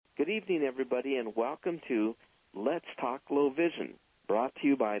evening, everybody, and welcome to Let's Talk Low Vision, brought to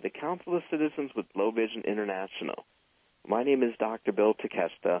you by the Council of Citizens with Low Vision International. My name is Dr. Bill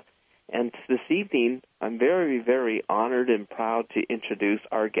Takeshita, and this evening I'm very, very honored and proud to introduce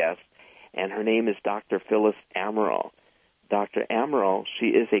our guest, and her name is Dr. Phyllis Amaral. Dr. Amaral, she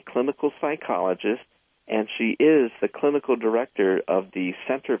is a clinical psychologist, and she is the clinical director of the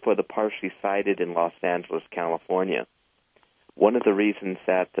Center for the Partially Sighted in Los Angeles, California. One of the reasons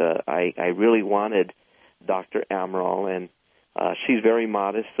that I really wanted Dr. Amaral, and she's very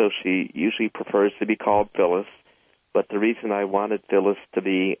modest, so she usually prefers to be called Phyllis, but the reason I wanted Phyllis to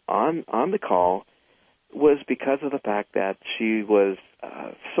be on the call was because of the fact that she was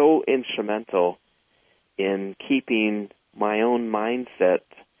so instrumental in keeping my own mindset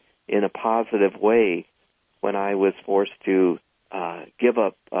in a positive way when I was forced to give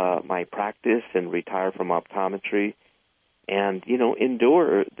up my practice and retire from optometry and,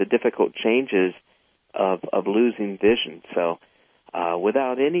 endure the difficult changes of losing vision. So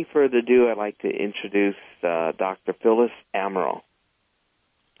without any further ado, I'd like to introduce Dr. Phyllis Amaral.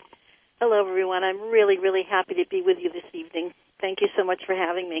 Hello, everyone. I'm really, really happy to be with you this evening. Thank you so much for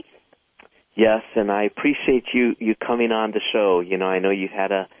having me. Yes, and I appreciate you coming on the show. I know you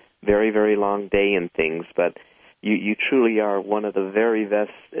had a very, very long day and things, but you truly are one of the very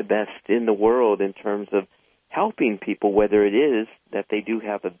best in the world in terms of helping people, whether it is that they do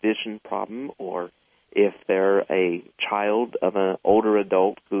have a vision problem or if they're a child of an older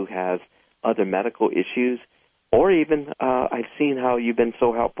adult who has other medical issues, or even I've seen how you've been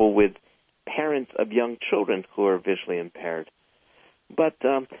so helpful with parents of young children who are visually impaired. But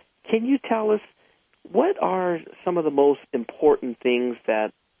can you tell us what are some of the most important things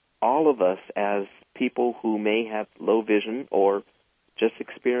that all of us as people who may have low vision or just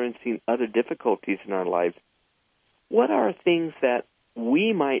experiencing other difficulties in our lives, what are things that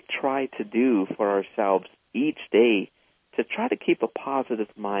we might try to do for ourselves each day to try to keep a positive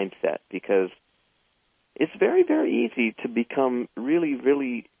mindset? Because it's very, very easy to become really,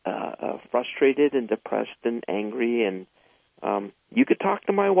 really frustrated and depressed and angry. And you could talk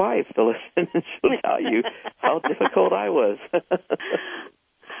to my wife, Phyllis, and she'll tell you how difficult I was.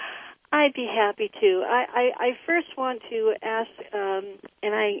 I'd be happy to. I first want to ask,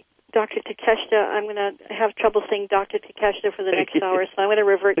 Dr. Takeshita, I'm going to have trouble saying Dr. Takeshita for the next hour, so I'm going to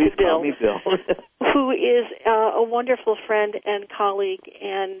revert Please to Bill, call me Bill. who is a wonderful friend and colleague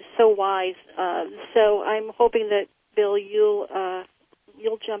and so wise. So I'm hoping that, Bill, you'll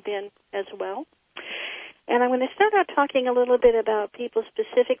jump in as well. And I'm going to start out talking a little bit about people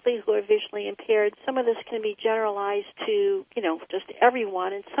specifically who are visually impaired. Some of this can be generalized to, just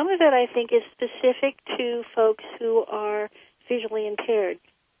everyone, and some of it I think is specific to folks who are visually impaired.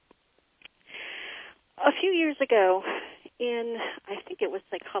 A few years ago, I think it was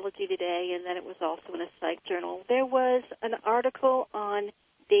Psychology Today, and then it was also in a psych journal, there was an article on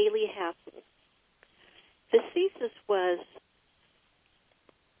daily hassles. The thesis was,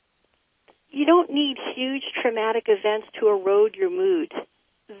 you don't need huge traumatic events to erode your mood,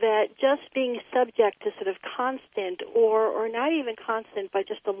 that just being subject to sort of constant or not even constant, but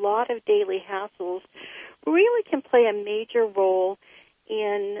just a lot of daily hassles really can play a major role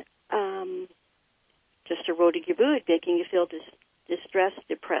in just eroding your mood, making you feel distressed,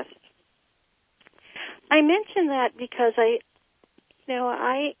 depressed. I mention that because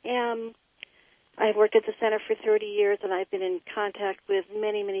I've worked at the Center for 30 years, and I've been in contact with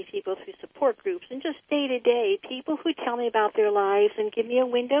many, many people through support groups, and just day-to-day, people who tell me about their lives and give me a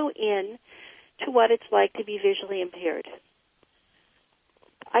window in to what it's like to be visually impaired.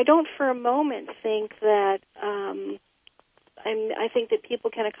 I don't for a moment think that I think that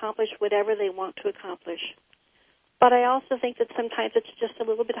people can accomplish whatever they want to accomplish. But I also think that sometimes it's just a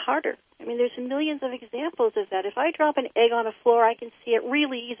little bit harder. I mean, there's millions of examples of that. If I drop an egg on the floor, I can see it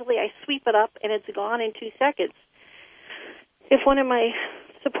really easily. I sweep it up, and it's gone in 2 seconds. If one of my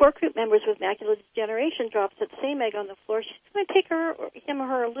support group members with macular degeneration drops that same egg on the floor, she's going to take him or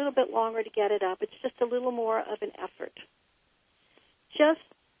her a little bit longer to get it up. It's just a little more of an effort. Just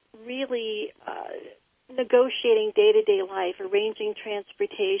really negotiating day-to-day life, arranging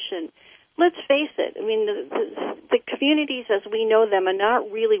transportation. Let's face it, I mean, the communities as we know them are not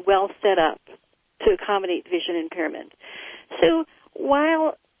really well set up to accommodate vision impairment. So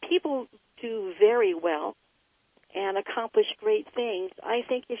while people do very well and accomplish great things, I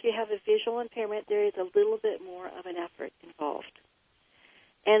think if you have a visual impairment, there is a little bit more of an effort involved.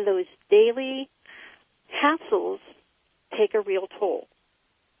 And those daily hassles take a real toll.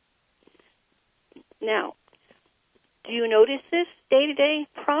 Now, Do you notice this day to day?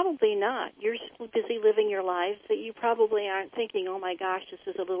 Probably not. You're so busy living your lives that you probably aren't thinking, oh my gosh, this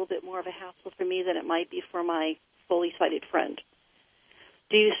is a little bit more of a hassle for me than it might be for my fully sighted friend.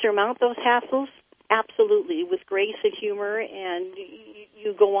 Do you surmount those hassles? Absolutely, with grace and humor, and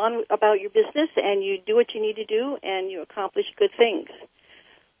you go on about your business and you do what you need to do and you accomplish good things.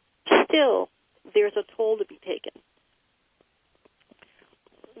 Still, there's a toll to be taken.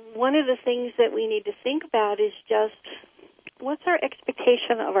 One of the things that we need to think about is just, what's our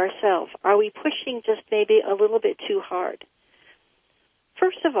expectation of ourselves? Are we pushing just maybe a little bit too hard?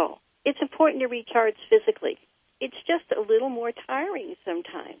 First of all, it's important to recharge physically. It's just a little more tiring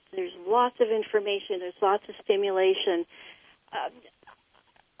sometimes. There's lots of information. There's lots of stimulation.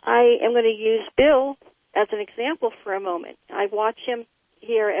 I am going to use Bill as an example for a moment. I watch him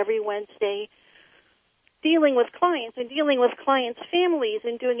here every Wednesday dealing with clients and dealing with clients' families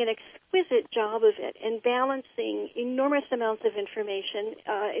and doing an exquisite job of it and balancing enormous amounts of information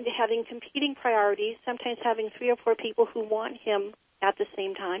and having competing priorities, sometimes having 3 or 4 people who want him at the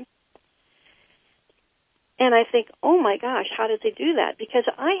same time. And I think, oh my gosh, how does he do that? Because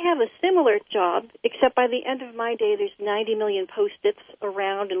I have a similar job, except by the end of my day there's 90 million Post-its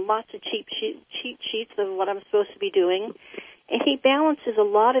around and lots of cheat sheets of what I'm supposed to be doing. And he balances a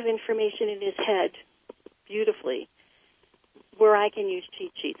lot of information in his head beautifully, where I can use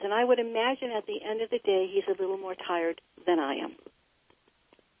cheat sheets. And I would imagine at the end of the day he's a little more tired than I am,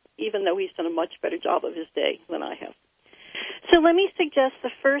 even though he's done a much better job of his day than I have. So let me suggest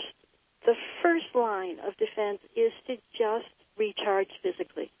the first line of defense is to just recharge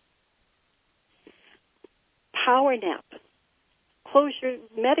physically. Power nap.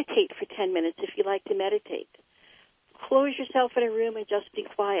 Meditate for 10 minutes if you like to meditate. Close yourself in a room and just be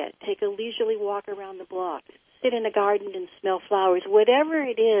quiet. Take a leisurely walk around the block. Sit in a garden and smell flowers. Whatever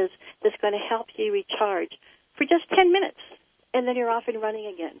it is that's going to help you recharge for just 10 minutes, and then you're off and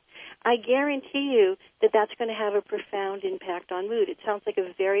running again. I guarantee you that that's going to have a profound impact on mood. It sounds like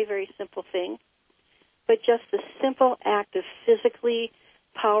a very, very simple thing, but just the simple act of physically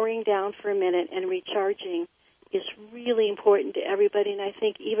powering down for a minute and recharging is really important to everybody, and I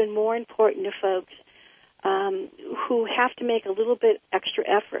think even more important to folks who have to make a little bit extra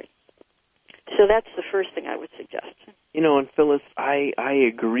effort. So that's the first thing I would suggest. You know, and Phyllis, I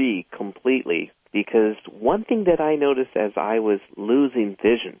agree completely, because one thing that I noticed as I was losing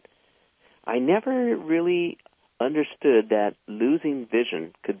vision, I never really understood that losing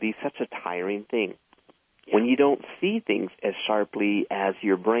vision could be such a tiring thing. Yeah. When you don't see things as sharply as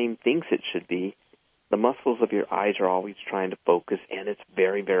your brain thinks it should be, the muscles of your eyes are always trying to focus, and it's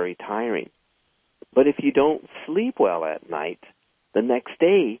very, very tiring. But if you don't sleep well at night, the next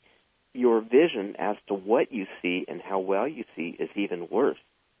day, your vision as to what you see and how well you see is even worse.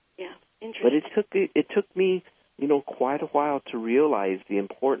 Yeah, interesting. But it took me, quite a while to realize the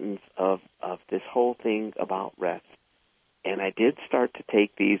importance of this whole thing about rest. And I did start to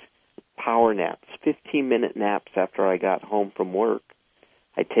take these power naps, 15-minute naps after I got home from work.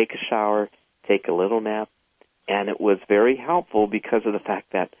 I'd take a shower, take a little nap, and it was very helpful because of the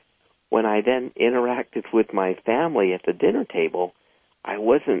fact that when I then interacted with my family at the dinner table, I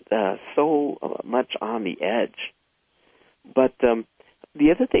wasn't so much on the edge. But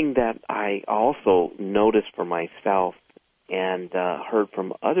the other thing that I also noticed for myself and heard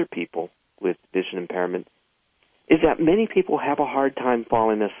from other people with vision impairment is that many people have a hard time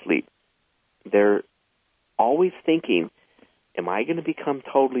falling asleep. They're always thinking, am I going to become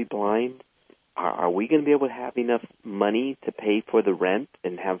totally blind? Are we going to be able to have enough money to pay for the rent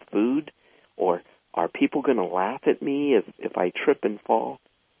and have food? Or are people going to laugh at me if I trip and fall?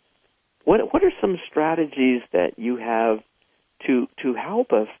 What are some strategies that you have to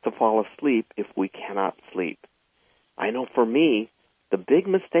help us to fall asleep if we cannot sleep? I know for me, the big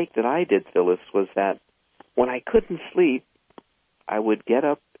mistake that I did, Phyllis, was that when I couldn't sleep, I would get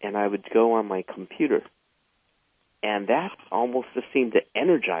up and I would go on my computer. And that almost just seemed to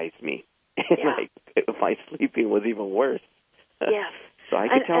energize me. Yeah. My sleeping was even worse. Yes. So I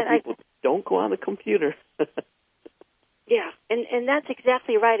could tell people, don't go on the computer. Yeah, and that's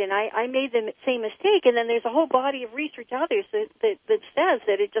exactly right. And I made the same mistake, and then there's a whole body of research out there that says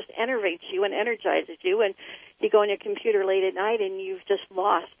that it just enervates you and energizes you, and you go on your computer late at night, and you've just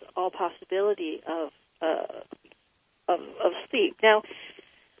lost all possibility of sleep. Now,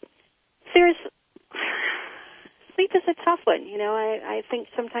 sleep is a tough one. I think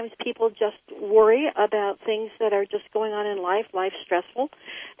sometimes people just worry about things that are just going on in life. Life's stressful,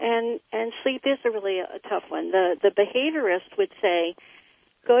 and sleep is really a tough one. The behaviorist would say,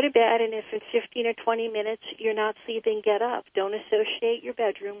 go to bed, and if in 15 or 20 minutes you're not sleeping, get up. Don't associate your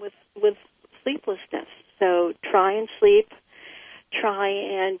bedroom with sleeplessness. So try and sleep. Try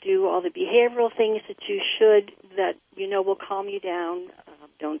and do all the behavioral things that you should, that you know will calm you down.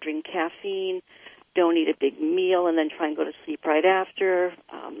 Don't drink caffeine. Don't eat a big meal and then try and go to sleep right after.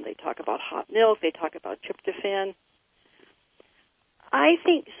 They talk about hot milk. They talk about tryptophan. I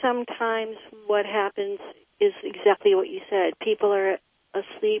think sometimes what happens is exactly what you said. People are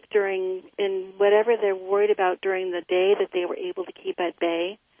asleep in whatever they're worried about during the day that they were able to keep at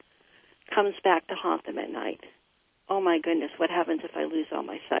bay comes back to haunt them at night. Oh my goodness, what happens if I lose all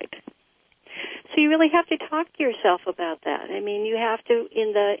my sight? So you really have to talk to yourself about that. I mean, you have to,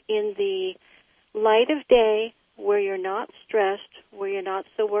 in the light of day, where you're not stressed, where you're not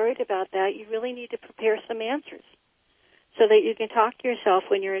so worried about that, you really need to prepare some answers so that you can talk to yourself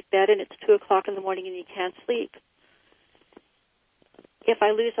when you're at bed and it's 2 o'clock in the morning and you can't sleep. If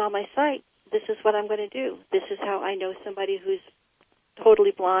I lose all my sight, this is what I'm going to do. This is how I know somebody who's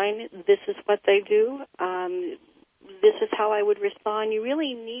totally blind. This is what they do. This is how I would respond. You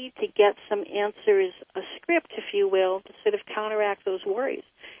really need to get some answers, a script, if you will, to sort of counteract those worries.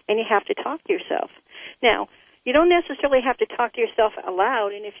 And you have to talk to yourself. Now, you don't necessarily have to talk to yourself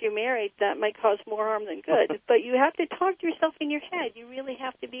aloud, and if you're married, that might cause more harm than good. But you have to talk to yourself in your head. You really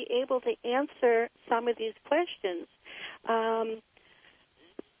have to be able to answer some of these questions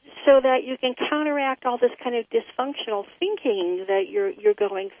so that you can counteract all this kind of dysfunctional thinking that you're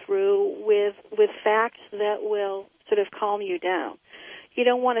going through with facts that will sort of calm you down. You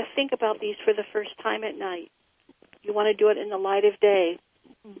don't want to think about these for the first time at night. You want to do it in the light of day.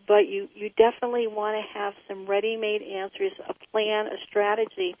 But you definitely want to have some ready-made answers, a plan, a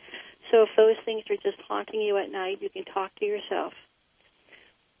strategy. So if those things are just haunting you at night, you can talk to yourself.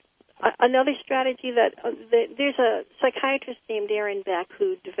 Another strategy that there's a psychiatrist named Aaron Beck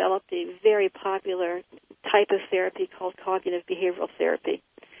who developed a very popular type of therapy called cognitive behavioral therapy.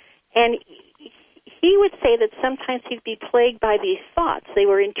 And he would say that sometimes he'd be plagued by these thoughts. They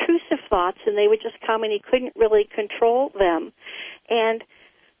were intrusive thoughts, and they would just come, and he couldn't really control them. And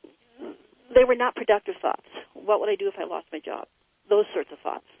they were not productive thoughts. What would I do if I lost my job? Those sorts of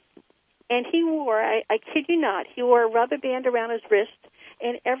thoughts. And he wore, I kid you not, he wore a rubber band around his wrist,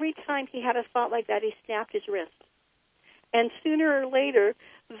 and every time he had a thought like that, he snapped his wrist. And sooner or later,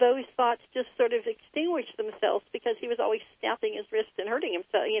 those thoughts just sort of extinguished themselves because he was always snapping his wrist and hurting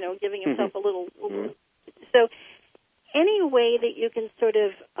himself, giving himself a little. So any way that you can sort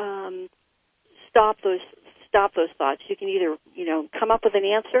of stop those thoughts, you can either, come up with an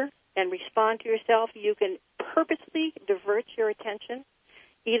answer and respond to yourself. You can purposely divert your attention,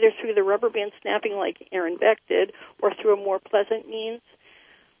 either through the rubber band snapping like Aaron Beck did, or through a more pleasant means.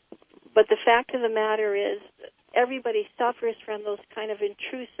 But the fact of the matter is, everybody suffers from those kind of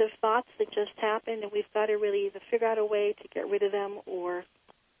intrusive thoughts that just happen, and we've got to really either figure out a way to get rid of them or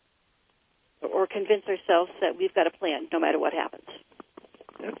convince ourselves that we've got a plan no matter what happens.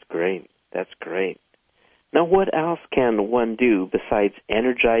 That's great. That's great. Now, what else can one do besides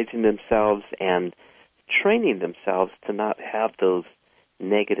energizing themselves and training themselves to not have those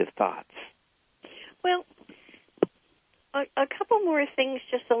negative thoughts? Well, a couple more things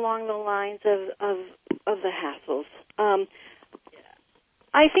just along the lines of the hassles.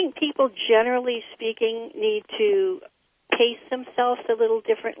 I think people, generally speaking, need to pace themselves a little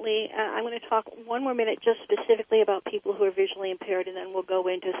differently. I'm going to talk one more minute just specifically about people who are visually impaired, and then we'll go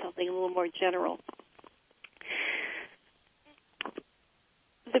into something a little more general.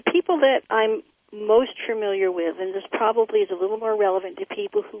 The people that I'm most familiar with, and this probably is a little more relevant to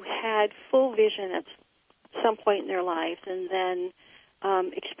people who had full vision at some point in their lives and then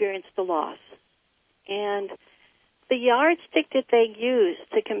experienced the loss. And the yardstick that they use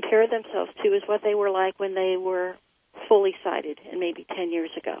to compare themselves to is what they were like when they were fully sighted, and maybe 10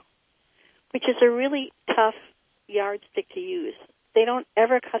 years ago, which is a really tough yardstick to use. They don't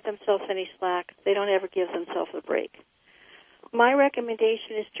ever cut themselves any slack. They don't ever give themselves a break. My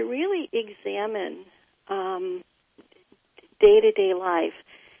recommendation is to really examine day-to-day life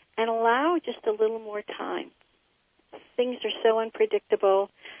and allow just a little more time. Things are so unpredictable.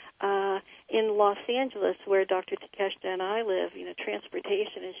 In Los Angeles, where Dr. Takeshita and I live,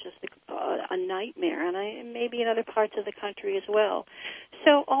 transportation is just a nightmare, and maybe in other parts of the country as well.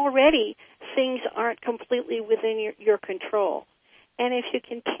 So already things aren't completely within your control. And if you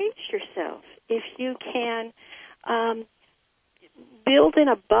can pace yourself, if you can build in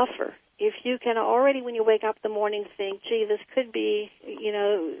a buffer, if you can already, when you wake up in the morning, think, gee, this could be,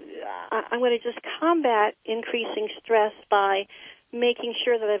 I'm going to just combat increasing stress by making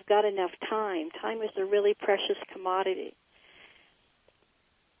sure that I've got enough time. Time is a really precious commodity.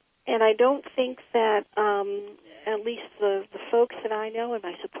 And I don't think that at least the folks that I know in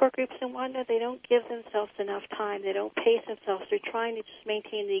my support groups and whatnot, they don't give themselves enough time. They don't pace themselves. They're trying to just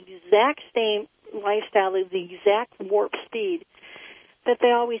maintain the exact same lifestyle, the exact warp speed that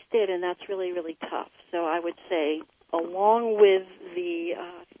they always did, and that's really, really tough. So I would say, along with the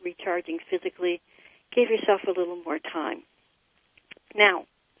recharging physically, give yourself a little more time. Now,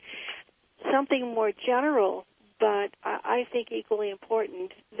 something more general, but I think equally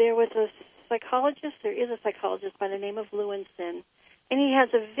important, there is a psychologist by the name of Lewinson, and he has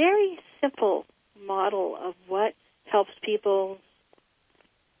a very simple model of what helps people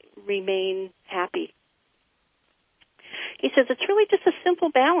remain happy. He says it's really just a simple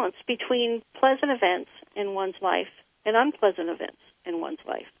balance between pleasant events in one's life and unpleasant events in one's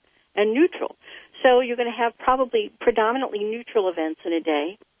life, and neutral. So you're going to have probably predominantly neutral events in a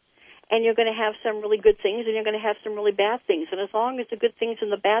day, and you're going to have some really good things, and you're going to have some really bad things. And as long as the good things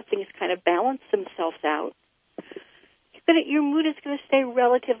and the bad things kind of balance themselves out, your mood is going to stay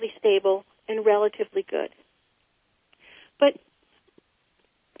relatively stable and relatively good. But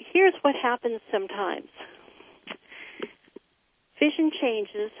here's what happens sometimes. Vision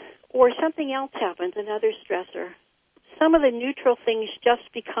changes, or something else happens, another stressor. Some of the neutral things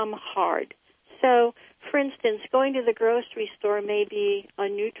just become hard. So, for instance, going to the grocery store may be a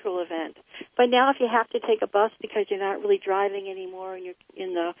neutral event. But now if you have to take a bus because you're not really driving anymore and you're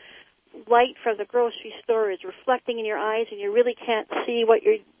in the light from the grocery store is reflecting in your eyes and you really can't see what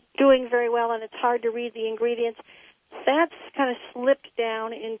you're doing very well and it's hard to read the ingredients, that's kind of slipped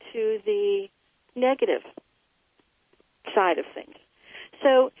down into the negative side of things.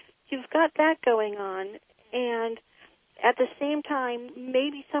 So you've got that going on, and at the same time,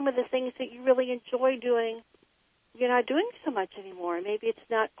 maybe some of the things that you really enjoy doing, you're not doing so much anymore. Maybe it's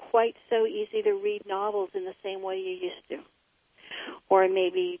not quite so easy to read novels in the same way you used to. Or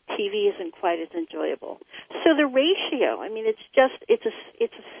maybe TV isn't quite as enjoyable. So the ratio, I mean, it's a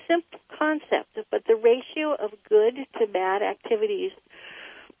simple concept, but the ratio of good to bad activities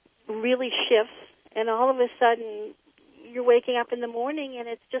really shifts, and all of a sudden you're waking up in the morning and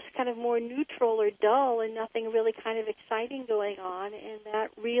it's just kind of more neutral or dull and nothing really kind of exciting going on, and that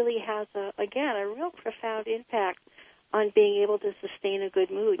really has, a real profound impact on being able to sustain a good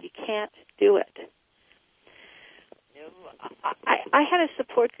mood. You can't do it. I had a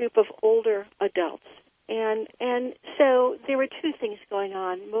support group of older adults, and so there were two things going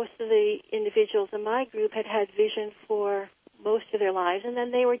on. Most of the individuals in my group had had vision for most of their lives, and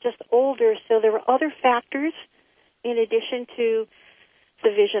then they were just older, so there were other factors in addition to the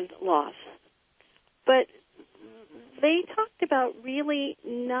vision loss. But they talked about really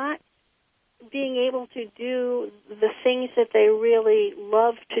not being able to do the things that they really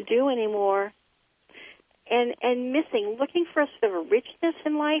love to do anymore, and looking for a sort of a richness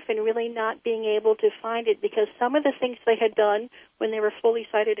in life and really not being able to find it, because some of the things they had done when they were fully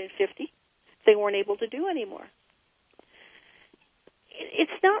sighted at 50, they weren't able to do anymore.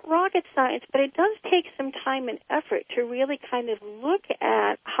 It's not rocket science, but it does take some time and effort to really kind of look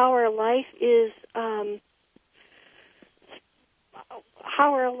at how our life is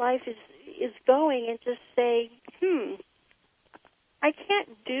going, and just say, I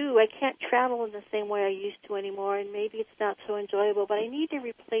can't travel in the same way I used to anymore, and maybe it's not so enjoyable, but I need to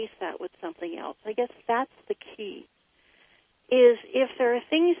replace that with something else. I guess that's the key, is if there are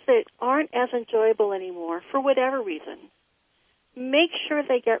things that aren't as enjoyable anymore, for whatever reason, make sure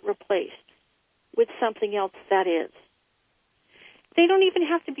they get replaced with something else that is. They don't even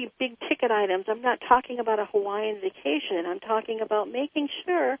have to be big-ticket items. I'm not talking about a Hawaiian vacation. I'm talking about making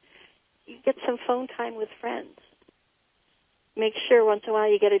sure you get some phone time with friends. Make sure once in a while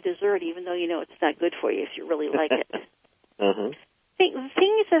you get a dessert, even though you know it's not good for you if you really like it. Uh-huh.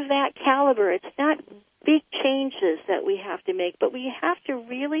 Things of that caliber, it's not big changes that we have to make, but we have to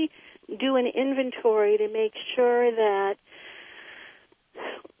really do an inventory to make sure that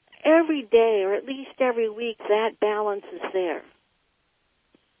every day, or at least every week, that balance is there.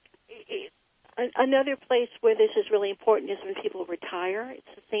 Another place where this is really important is when people retire.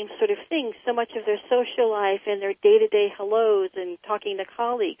 It's the same sort of thing. So much of their social life and their day-to-day hellos and talking to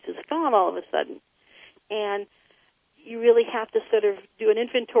colleagues is gone all of a sudden. And you really have to sort of do an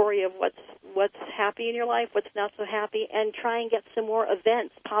inventory of what's happy in your life, what's not so happy, and try and get some more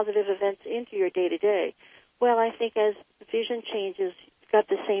events, positive events, into your day-to-day. Well, I think as vision changes, you've got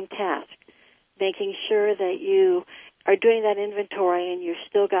the same task, making sure that you are doing that inventory and you've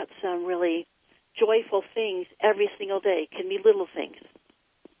still got some really joyful things every single day. It can be little things,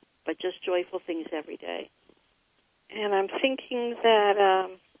 but just joyful things every day. And I'm thinking that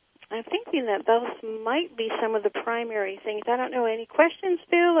I'm thinking that those might be some of the primary things. I don't know. Any questions,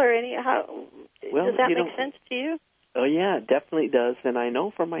 Bill, or does that make sense to you? Oh, yeah, it definitely does. And I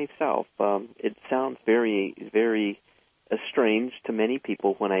know for myself, it sounds very, very strange to many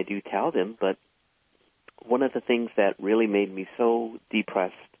people when I do tell them, but one of the things that really made me so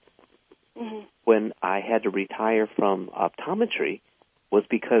depressed when I had to retire from optometry was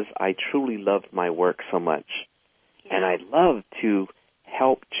because I truly loved my work so much. Yeah. And I loved to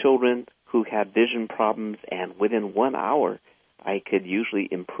help children who had vision problems, and within 1 hour, I could usually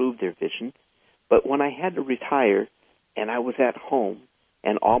improve their vision. But when I had to retire, and I was at home,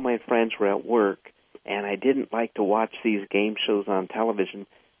 and all my friends were at work, and I didn't like to watch these game shows on television,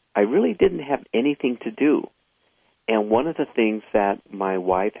 I really didn't have anything to do. And one of the things that my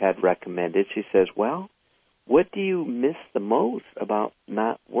wife had recommended, she says, well, what do you miss the most about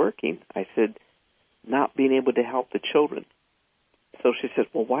not working? I said, not being able to help the children. So she said,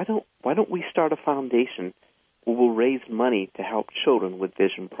 well, why don't we start a foundation where we'll raise money to help children with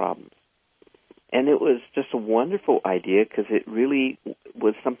vision problems? And it was just a wonderful idea because it really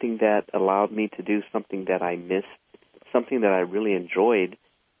was something that allowed me to do something that I missed, something that I really enjoyed.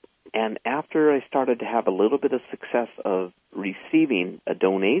 And after I started to have a little bit of success of receiving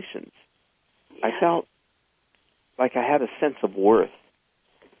donations, I felt like I had a sense of worth,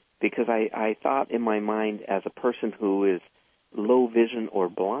 because I thought in my mind, as a person who is low vision or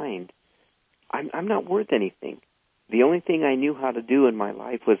blind, I'm not worth anything. The only thing I knew how to do in my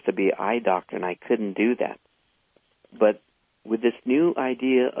life was to be an eye doctor, and I couldn't do that. But with this new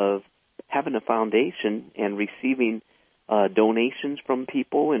idea of having a foundation and receiving donations from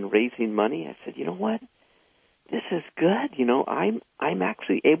people and raising money, I said, you know what? This is good. You know, I'm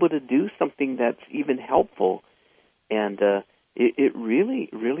actually able to do something that's even helpful, and it really,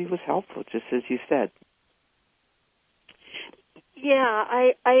 really was helpful, just as you said. Yeah,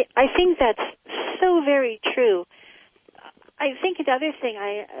 I think that's so very true. I think another thing,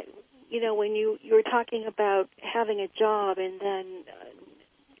 when you were talking about having a job and then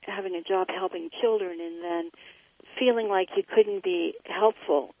having a job helping children and then feeling like you couldn't be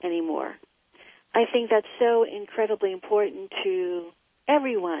helpful anymore, I think that's so incredibly important to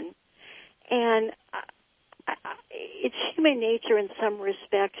everyone. And it's human nature in some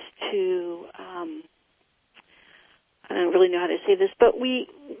respects to, I don't really know how to say this, but we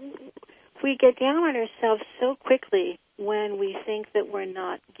get down on ourselves so quickly when we think that we're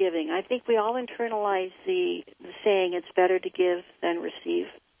not giving. I think we all internalize the saying, it's better to give than receive.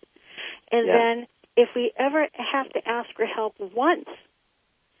 And then if we ever have to ask for help once,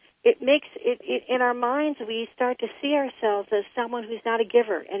 it makes it in our minds, we start to see ourselves as someone who's not a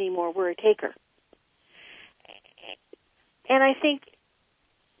giver anymore. We're a taker. And I think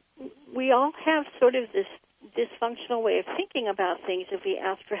we all have sort of this dysfunctional way of thinking about things. If we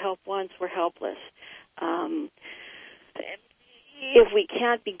ask for help once, we're helpless. If we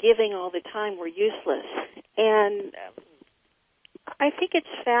can't be giving all the time, we're useless. And I think it's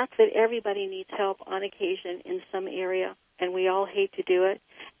fact that everybody needs help on occasion in some area, and we all hate to do it.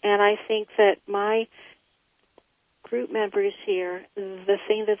 And I think that my group members here, the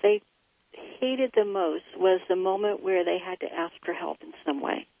thing that they hated the most was the moment where they had to ask for help in some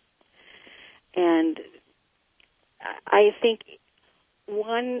way. And I think,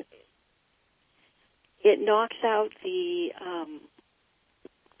 one, it knocks out the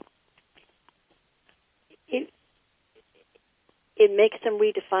it makes them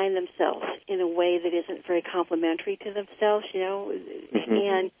redefine themselves in a way that isn't very complimentary to themselves, you know. Mm-hmm.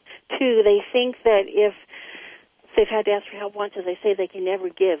 And two, they think that if they've had to ask for help once, as I say, they can never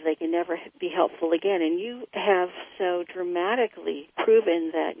give, they can never be helpful again. And you have so dramatically proven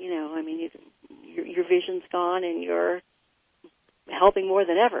that, you know, I mean, your vision's gone and you're helping more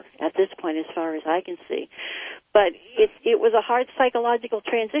than ever at this point, as far as I can see. But it was a hard psychological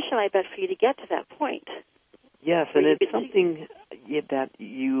transition, I bet, for you to get to that point. Yes, and it's something that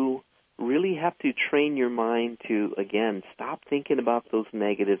you really have to train your mind to, again, stop thinking about those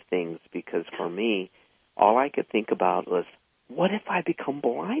negative things, because for me, all I could think about was, what if I become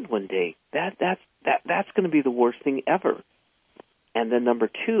blind one day? That's going to be the worst thing ever. And then number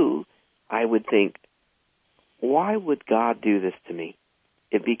two, I would think, why would God do this to me?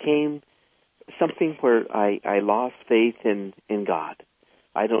 It became something where I lost faith in God.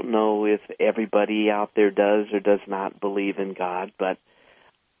 I don't know if everybody out there does or does not believe in God, but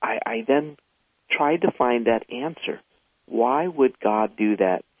I then tried to find that answer. Why would God do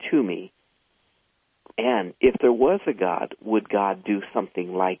that to me? And if there was a God, would God do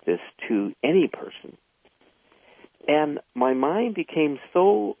something like this to any person? And my mind became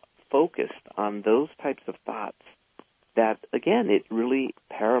so focused on those types of thoughts that, again, it really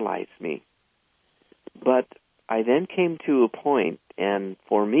paralyzed me. But I then came to a point, and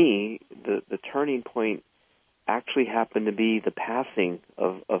for me, the turning point actually happened to be the passing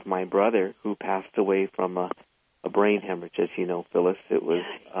of my brother, who passed away from a brain hemorrhage, as you know, Phyllis. It was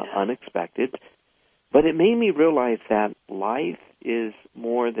unexpected. But it made me realize that life is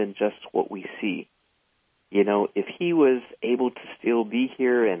more than just what we see. You know, if he was able to still be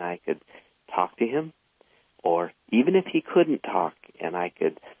here and I could talk to him, or even if he couldn't talk and I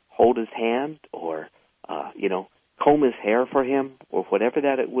could hold his hand or, comb his hair for him or whatever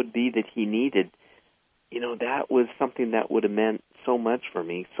that it would be that he needed, that was something that would have meant so much for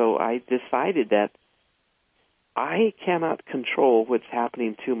me. So I decided that I cannot control what's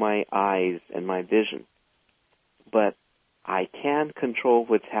happening to my eyes and my vision, but I can control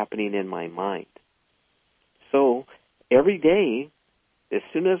what's happening in my mind. So every day, as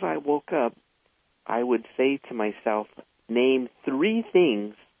soon as I woke up, I would say to myself, name 3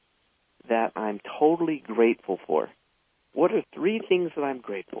 things that I'm totally grateful for. What are 3 things that I'm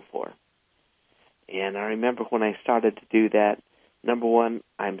grateful for? And I remember when I started to do that, number 1,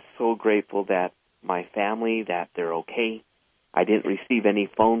 I'm so grateful that my family, that they're okay. I didn't receive any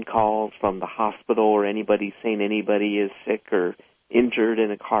phone calls from the hospital or anybody saying anybody is sick or injured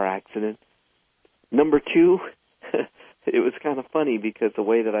in a car accident. Number 2, it was kind of funny because the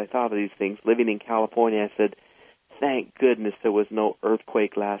way that I thought of these things, living in California, I said, thank goodness there was no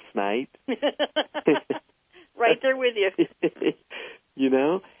earthquake last night. Right there with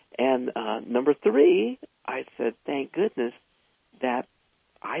you. And number 3, I said, thank goodness that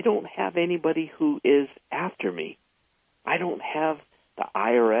I don't have anybody who is after me. I don't have the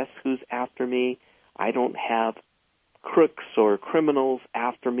IRS who's after me. I don't have crooks or criminals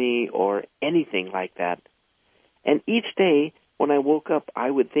after me or anything like that. And each day when I woke up, I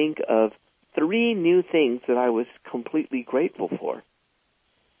would think of 3 new things that I was completely grateful for.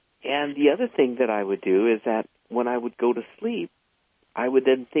 And the other thing that I would do is that when I would go to sleep, I would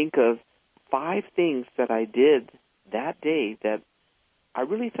then think of 5 things that I did that day that I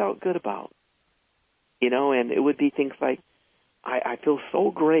really felt good about. And it would be things like, I feel so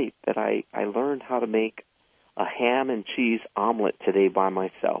great that I learned how to make a ham and cheese omelet today by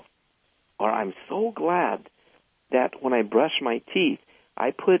myself. Or I'm so glad that when I brush my teeth,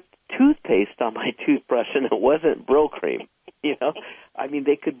 I put toothpaste on my toothbrush and it wasn't Brylcreem.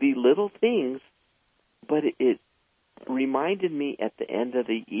 They could be little things, but it reminded me at the end of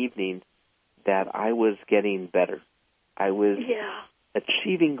the evening that I was getting better. I was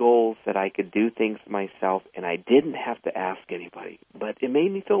achieving goals, that I could do things myself, and I didn't have to ask anybody. But it made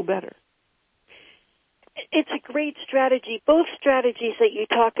me feel better. It's a great strategy. Both strategies that you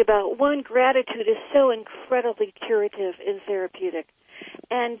talked about. One, gratitude is so incredibly curative and therapeutic.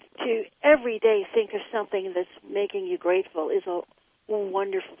 And to every day think of something that's making you grateful is a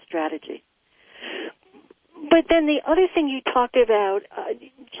wonderful strategy. But then the other thing you talked about,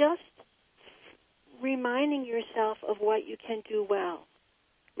 just reminding yourself of what you can do well,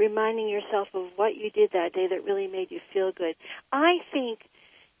 reminding yourself of what you did that day that really made you feel good, I think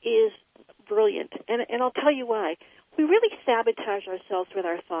is brilliant. And I'll tell you why. We really sabotage ourselves with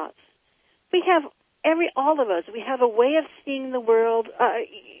our thoughts. We have all of us, we have a way of seeing the world.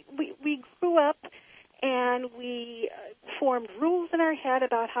 We grew up and we formed rules in our head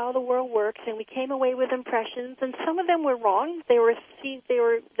about how the world works, and we came away with impressions, and some of them were wrong. They were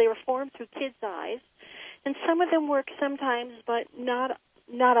formed through kids' eyes, and some of them work sometimes, but not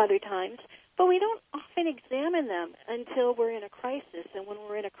other times. But we don't often examine them until we're in a crisis, and when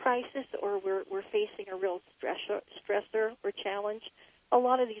we're in a crisis or we're facing a real stressor or challenge, a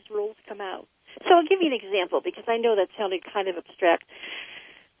lot of these rules come out. So I'll give you an example, because I know that sounded kind of abstract.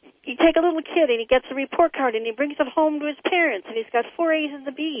 You take a little kid and he gets a report card and he brings it home to his parents and he's got 4 A's and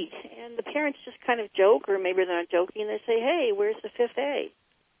the B. And the parents just kind of joke, or maybe they're not joking, and they say, hey, where's the 5th A?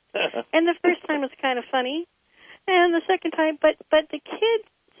 And the first time it's kind of funny, and the second time, but the kid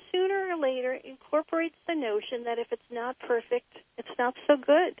sooner or later incorporates the notion that if it's not perfect, it's not so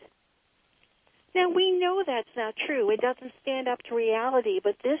good. Now, we know that's not true. It doesn't stand up to reality,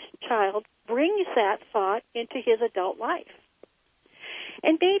 but this child brings that thought into his adult life.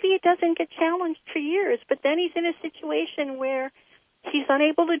 And maybe it doesn't get challenged for years, but then he's in a situation where he's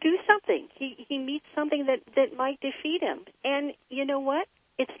unable to do something. He meets something that might defeat him. And you know what?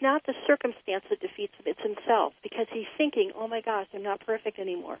 It's not the circumstance that defeats him. It's himself, because he's thinking, oh, my gosh, I'm not perfect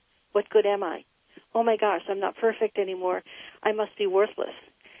anymore. What good am I? Oh, my gosh, I'm not perfect anymore. I must be worthless.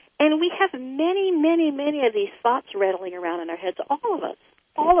 And we have many, many, many of these thoughts rattling around in our heads,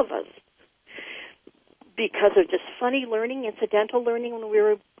 all of us, because of just funny learning, incidental learning when we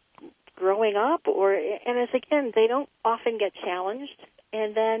were growing up, and as again, they don't often get challenged,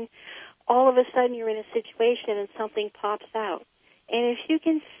 and then all of a sudden you're in a situation and something pops out. And if you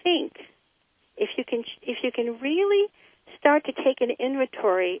can think, if you can really start to take an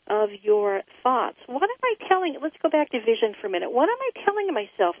inventory of your thoughts, what am I telling? Let's go back to vision for a minute. What am I telling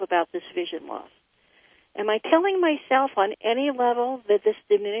myself about this vision loss? Am I telling myself on any level that this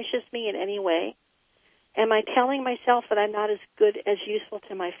diminishes me in any way? Am I telling myself that I'm not as good, as useful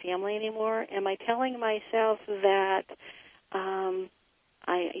to my family anymore? Am I telling myself that,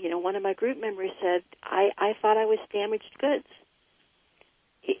 one of my group members said, I thought I was damaged goods.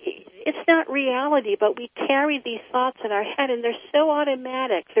 It's not reality, but we carry these thoughts in our head, and they're so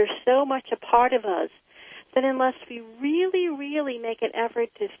automatic. They're so much a part of us that unless we really, really make an effort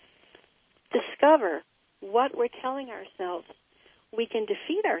to discover what we're telling ourselves, we can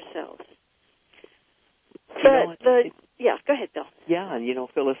defeat ourselves. Go ahead, Bill. Yeah, and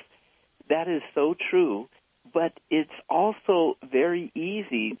Phyllis, that is so true, but it's also very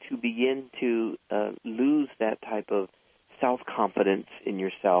easy to begin to lose that type of self-confidence in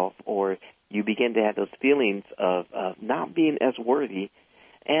yourself, or you begin to have those feelings of not being as worthy.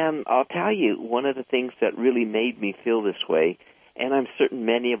 And I'll tell you, one of the things that really made me feel this way, and I'm certain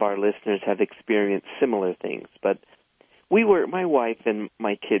many of our listeners have experienced similar things, but my wife and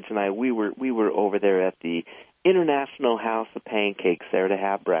my kids and I, we were over there at the International House of Pancakes there to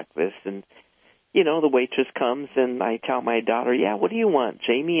have breakfast, and the waitress comes and I tell my daughter, what do you want,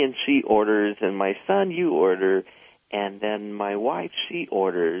 Jamie? And she orders, and my son, you order, and then my wife, she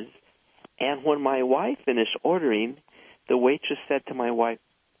orders. And when my wife finished ordering, the waitress said to my wife,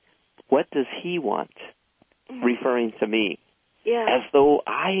 what does he want? Referring to me. Yeah. As though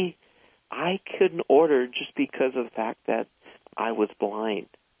I couldn't order just because of the fact that I was blind.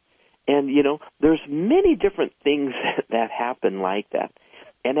 And, there's many different things that happen like that.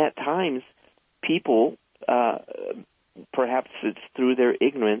 And at times, people, perhaps it's through their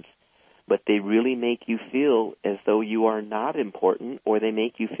ignorance, but they really make you feel as though you are not important, or they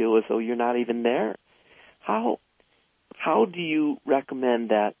make you feel as though you're not even there. How do you recommend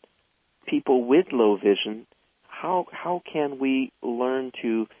that people with low vision, how can we learn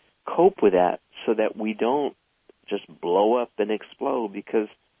to cope with that so that we don't just blow up and explode? Because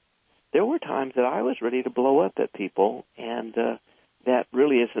there were times that I was ready to blow up at people, and that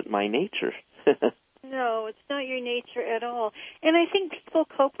really isn't my nature. No, it's not your nature at all. And I think people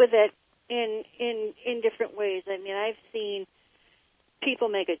cope with it in different ways. I mean, I've seen people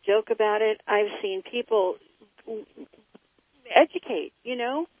make a joke about it. I've seen people educate,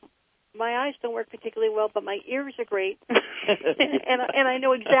 My eyes don't work particularly well, but my ears are great, and I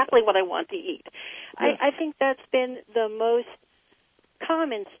know exactly what I want to eat. Yeah. I think that's been the most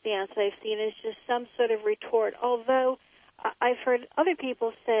common stance I've seen, is just some sort of retort, although I've heard other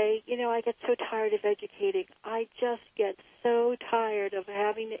people say, I get so tired of educating. I just get so tired of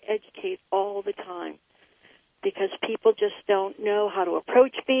having to educate all the time because people just don't know how to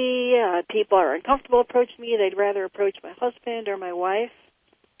approach me. People are uncomfortable approaching me. They'd rather approach my husband or my wife.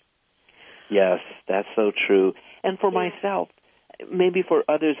 Yes, that's so true. And for myself, maybe for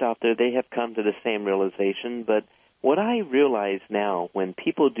others out there, they have come to the same realization, but what I realize now, when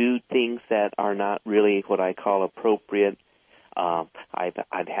people do things that are not really what I call appropriate,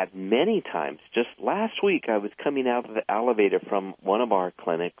 I've had many times. Just last week, I was coming out of the elevator from one of our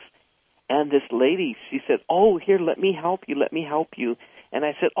clinics, and this lady, she said, "Oh, here, let me help you." And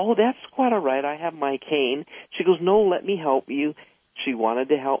I said, "Oh, that's quite all right. I have my cane." She goes, "No, let me help you." She wanted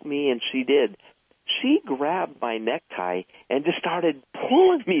to help me, and she did. She grabbed my necktie and just started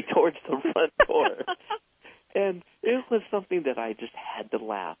pulling me towards the front door. And it was something that I just had to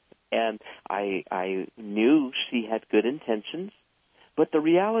laugh. And I knew she had good intentions, but the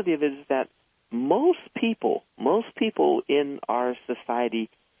reality of it is that most people in our society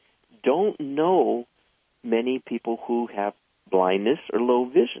don't know many people who have blindness or low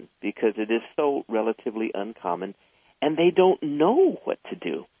vision, because it is so relatively uncommon, and they don't know what to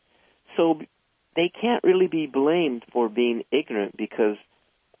do. So they can't really be blamed for being ignorant, because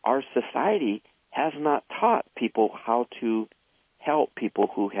our society has not taught people how to help people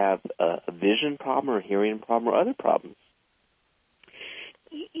who have a vision problem or a hearing problem or other problems.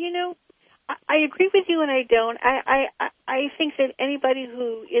 I agree with you, and I don't. I think that anybody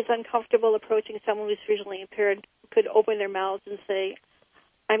who is uncomfortable approaching someone who's visually impaired could open their mouths and say,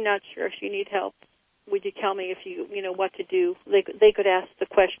 "I'm not sure if you need help. Would you tell me if you what to do?" They could ask the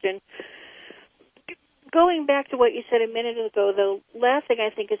question. Going back to what you said a minute ago, though, laughing, I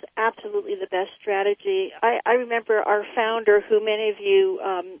think, is absolutely the best strategy. I remember our founder, who many of you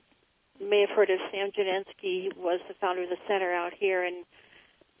may have heard of, Sam Janensky, was the founder of the center out here, and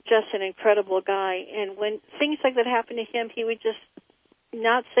just an incredible guy. And when things like that happened to him, he would just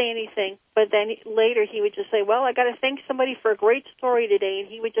not say anything. But then later he would just say, well, I got to thank somebody for a great story today,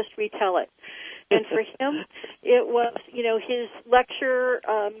 and he would just retell it. And for him, it was, his lecture,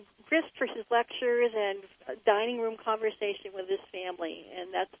 grist for his lectures and dining room conversation with his family.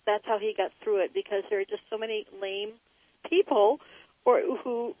 And that's how he got through it, because there are just so many lame people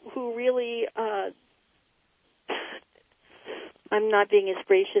who really, I'm not being as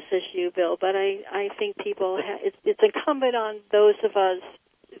gracious as you, Bill, but I think people, it's incumbent on those of us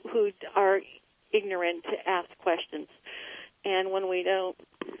who are ignorant to ask questions. And when we don't,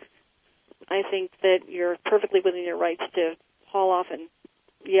 I think that you're perfectly within your rights to haul off and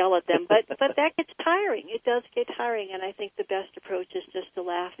yell at them. But that gets tiring. It does get tiring, and I think the best approach is just to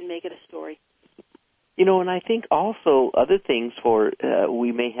laugh and make it a story. And I think also other things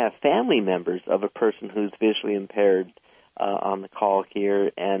we may have family members of a person who's visually impaired on the call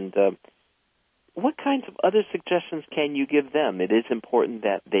here, and what kinds of other suggestions can you give them? It is important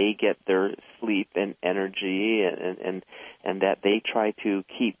that they get their sleep and energy, and that they try to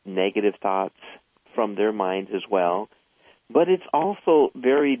keep negative thoughts from their minds as well. But it's also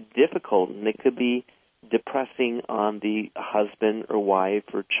very difficult, and it could be depressing on the husband or wife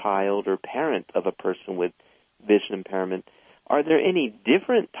or child or parent of a person with vision impairment. Are there any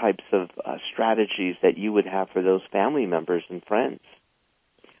different types of strategies that you would have for those family members and friends?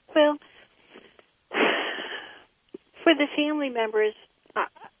 Well, for the family members,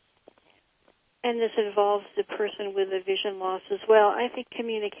 and this involves the person with the vision loss as well, I think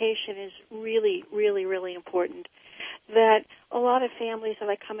communication is really, really, really important. That a lot of families that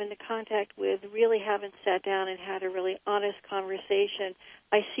I come into contact with really haven't sat down and had a really honest conversation.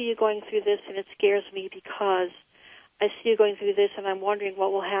 I see you going through this, and it scares me because I see you going through this, and I'm wondering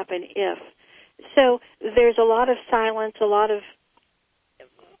what will happen if. So there's a lot of silence, a lot of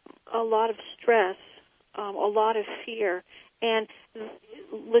stress, a lot of fear. And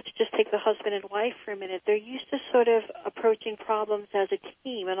let's just take the husband and wife for a minute. They're used to sort of approaching problems as a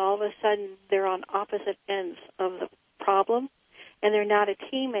team, and all of a sudden they're on opposite ends of the problem, and they're not a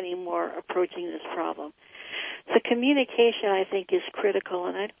team anymore approaching this problem. So communication, I think, is critical,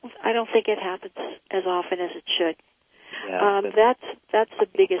 and I don't think it happens as often as it should. Yeah, that's the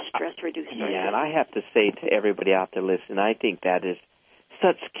biggest stress reducer. Yeah, and I have to say to everybody out there listening, I think that is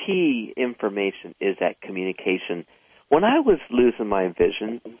such key information, is that communication. When I was losing my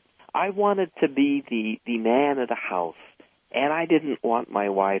vision, I wanted to be the man of the house, and I didn't want my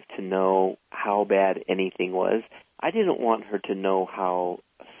wife to know how bad anything was. I didn't want her to know how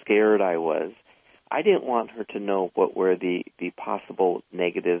scared I was. I didn't want her to know what were the possible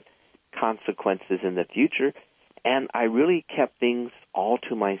negative consequences in the future, and I really kept things all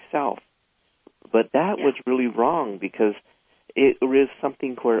to myself. But that was really wrong, because it was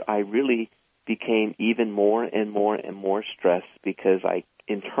something where I really became even more and more and more stressed because I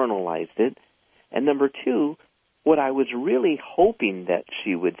internalized it. And number two, what I was really hoping that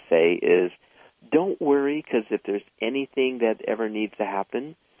she would say is, don't worry, because if there's anything that ever needs to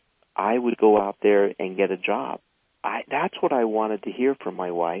happen, I would go out there and get a job. That's what I wanted to hear from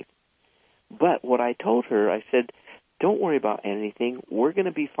my wife. But what I told her, I said, don't worry about anything. We're going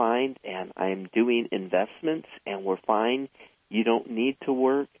to be fine, and I'm doing investments, and we're fine. You don't need to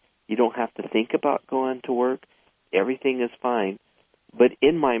work. You don't have to think about going to work. Everything is fine. But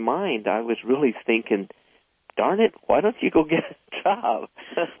in my mind, I was really thinking, darn it, why don't you go get a job?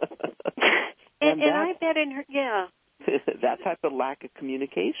 and I bet in her, that type of lack of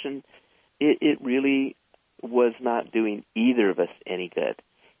communication, it really was not doing either of us any good.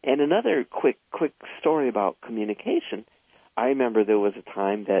 And another quick story about communication, I remember there was a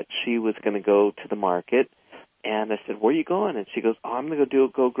time that she was going to go to the market, and I said, where are you going? And she goes, I'm going to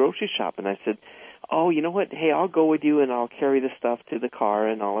go grocery shop. And I said, oh, you know what? Hey, I'll go with you, and I'll carry the stuff to the car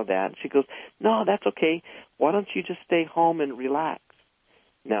and all of that. And she goes, no, that's okay. Why don't you just stay home and relax?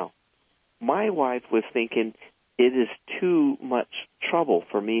 Now, my wife was thinking, it is too much trouble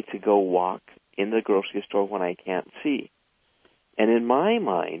for me to go walk in the grocery store when I can't see. And in my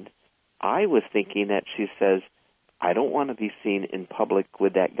mind, I was thinking that she says, I don't want to be seen in public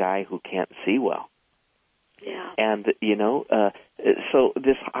with that guy who can't see well. Yeah. And, so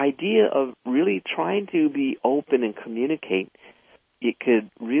this idea of really trying to be open and communicate, it could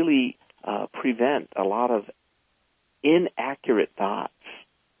really prevent a lot of inaccurate thoughts.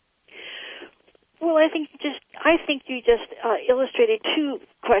 Well, I think you just illustrated two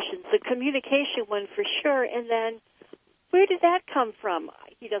questions: the communication one for sure, and then where did that come from?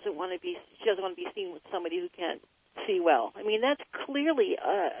 She doesn't want to be seen with somebody who can't see well. I mean, that's clearly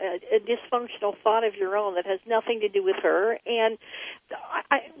a dysfunctional thought of your own that has nothing to do with her. And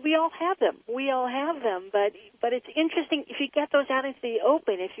we all have them. We all have them. But it's interesting if you get those out into the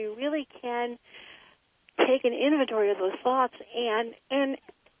open, if you really can take an inventory of those thoughts and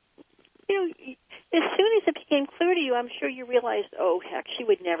you know, as soon as it became clear to you, I'm sure you realized, oh, heck, she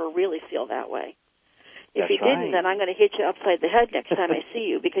would never really feel that way. If you didn't, then I'm going to hit you upside the head next time I see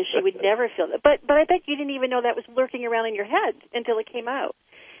you, because she would never feel that. But I bet you didn't even know that was lurking around in your head until it came out.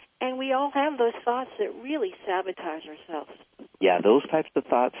 And we all have those thoughts that really sabotage ourselves. Yeah, those types of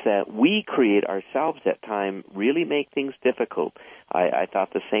thoughts that we create ourselves at times really make things difficult. I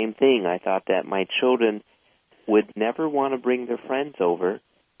thought the same thing. I thought that my children would never want to bring their friends over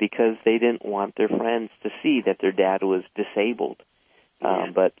because they didn't want their friends to see that their dad was disabled. Yeah.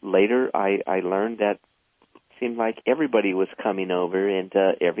 But later I learned that seemed like everybody was coming over and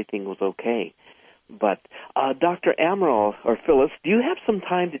everything was okay. But Dr. Amaral or Phyllis, do you have some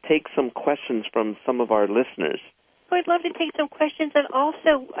time to take some questions from some of our listeners? Oh, I'd love to take some questions, and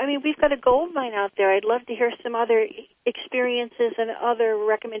also, I mean, we've got a gold mine out there. I'd love to hear some other experiences and other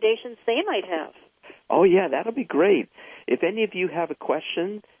recommendations they might have. Oh, yeah, that'll be great. If any of you have a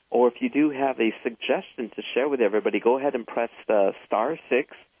question or if you do have a suggestion to share with everybody, go ahead and press *6.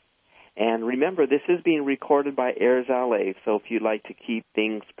 And remember, this is being recorded by Airs LA, so if you'd like to keep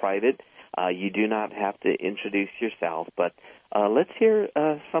things private, you do not have to introduce yourself. But let's hear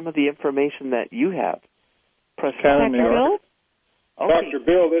some of the information that you have. Press Ken, Bill? Okay. Dr.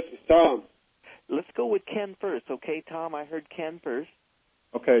 Bill, this is Tom. Let's go with Ken first, okay, Tom? I heard Ken first.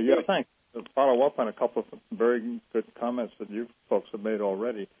 Okay, yeah, thanks. To follow up on a couple of very good comments that you folks have made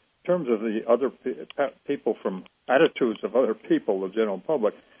already. In terms of the other people from attitudes of other people, the general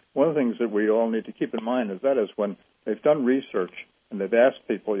public, one of the things that we all need to keep in mind is that is when they've done research and they've asked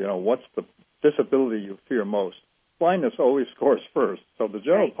people, you know, what's the disability you fear most? Blindness always scores first. So the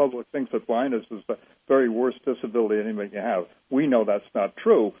general public thinks that blindness is the very worst disability anybody can have. We know that's not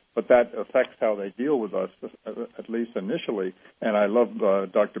true, but that affects how they deal with us, at least initially. And I love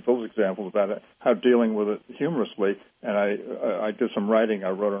Dr. Bill's example about how dealing with it humorously. And I did some writing. I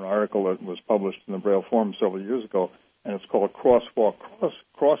wrote an article that was published in the Braille Forum several years ago, and it's called Crosswalk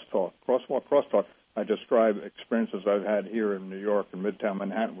Crosstalk. I describe experiences I've had here in New York and Midtown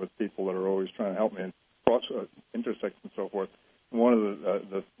Manhattan with people that are always trying to help me cross intersections and so forth. And one of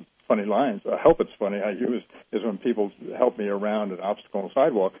the funny lines, I hope it's funny, I use is when people help me around an obstacle on the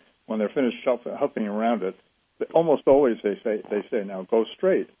sidewalk. When they're finished helping around it, almost always they say, now go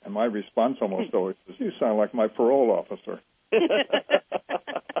straight. And my response almost always is, you sound like my parole officer. That's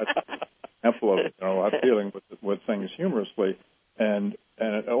an example of it. You know, I'm dealing with things humorously. And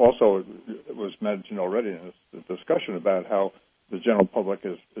it also it was mentioned already in this discussion about how the general public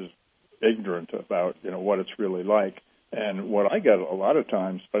is ignorant about, you know, what it's really like. And what I get a lot of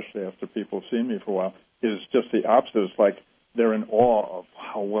times, especially after people have seen me for a while, is just the opposite. It's like they're in awe of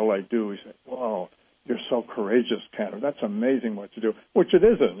how well I do. We say, "Wow, you're so courageous, Ken. That's amazing what you do," which it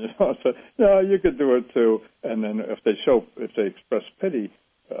isn't. You know, so no, you could do it too. And then if they express pity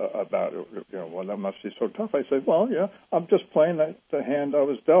about it, you know, well, that must be so tough. I say, well, yeah, I'm just playing the hand I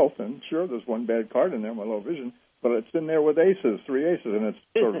was dealt, and sure, there's one bad card in there, my low vision. But it's in there with aces, 3 aces, and it's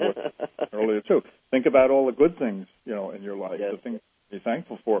sort of what earlier too. Think about all the good things, you know, in your life, the things to be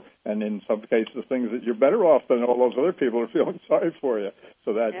thankful for, and in some cases, things that you're better off than all those other people are feeling sorry for you.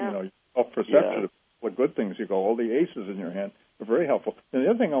 So that you know, self-perception of the good things you go, all the aces in your hand are very helpful. And the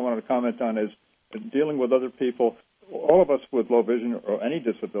other thing I wanted to comment on is dealing with other people. All of us with low vision or any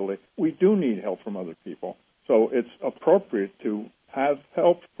disability, we do need help from other people. So it's appropriate to have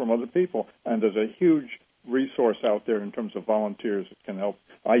help from other people, and there's a huge resource out there in terms of volunteers that can help.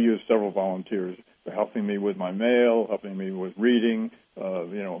 I use several volunteers for helping me with my mail, helping me with reading,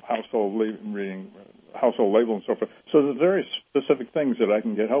 you know, household reading, household label and so forth. So there's very specific things that I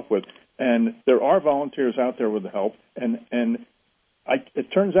can get help with. And there are volunteers out there with the help. And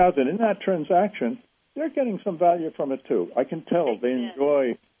it turns out that in that transaction, they're getting some value from it too. I can tell they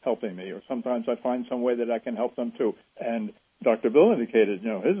enjoy helping me, or sometimes I find some way that I can help them too. And Dr. Bill indicated, you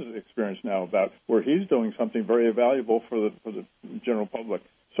know, his experience now about where he's doing something very valuable for the general public.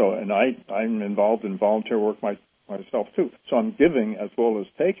 So, and I'm involved in volunteer work myself too. So I'm giving as well as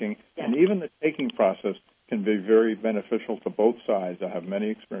taking, and even the taking process can be very beneficial to both sides. I have many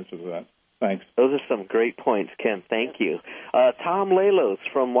experiences with that. Thanks. Those are some great points, Ken. Thank you. Tom Lalos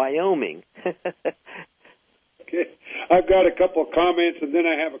from Wyoming. Okay. I've got a couple of comments, and then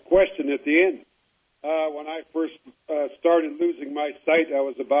I have a question at the end. When I first started losing my sight, I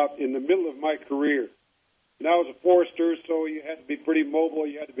was about in the middle of my career. And I was a forester, so you had to be pretty mobile.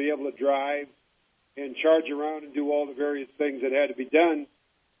 You had to be able to drive. and charge around and do all the various things that had to be done.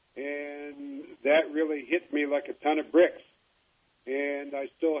 And that really hit me like a ton of bricks. And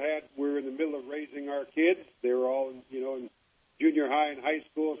we were in the middle of raising our kids. They were all, in junior high and high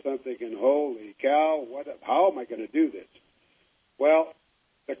school. So I'm thinking, holy cow, how am I going to do this? Well,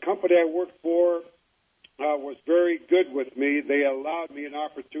 the company I worked for was very good with me. They allowed me an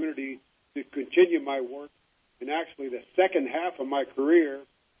opportunity to continue my work. And actually, the second half of my career,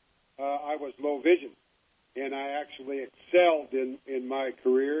 I was low vision. And I actually excelled in my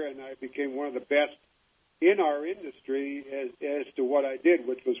career, and I became one of the best in our industry as to what I did,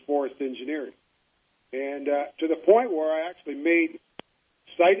 which was forest engineering. And to the point where I actually made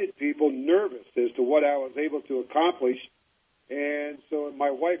sighted people nervous as to what I was able to accomplish. And so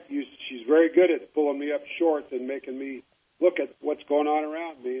my wife, she's very good at pulling me up short and making me look at what's going on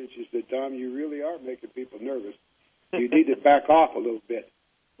around me. And she said, Tom, you really are making people nervous. You need to back off a little bit.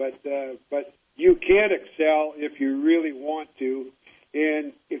 But you can excel if you really want to.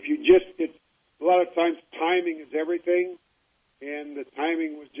 And if you a lot of times timing is everything. And the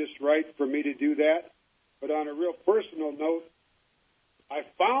timing was just right for me to do that. But on a real personal note, I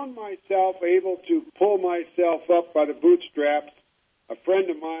found myself able to pull myself up by the bootstraps. A friend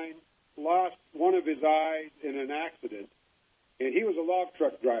of mine lost one of his eyes in an accident, and he was a log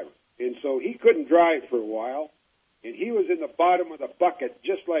truck driver. And so he couldn't drive for a while, and he was in the bottom of the bucket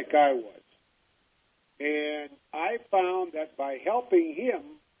just like I was. And I found that by helping him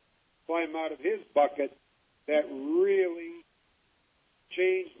climb out of his bucket, that really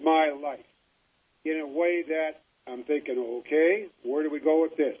changed my life in a way that I'm thinking, okay, where do we go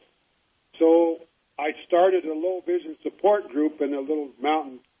with this? So I started a low vision support group in a little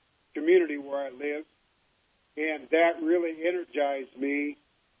mountain community where I live, and that really energized me,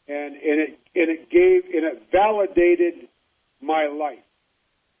 and it validated my life.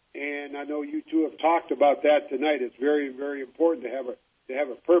 And I know you two have talked about that tonight. It's very, very important to have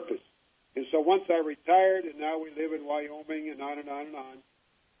a purpose. And so once I retired, and now we live in Wyoming, and on and on and on.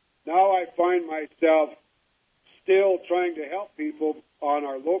 Now I find myself still trying to help people on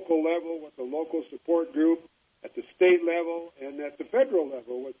our local level with the local support group, at the state level, and at the federal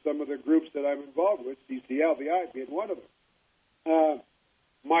level with some of the groups that I'm involved with, CCLVI being one of them.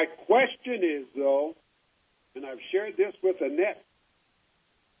 My question is, though, and I've shared this with Annette,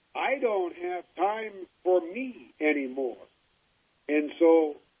 I don't have time for me anymore. And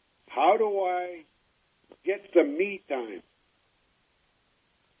so how do I get some me time?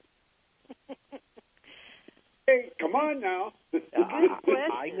 Hey, come on now.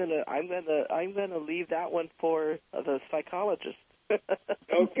 I'm gonna leave that one for the psychologist.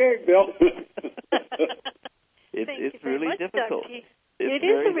 Okay, Bill. It's really much, difficult. It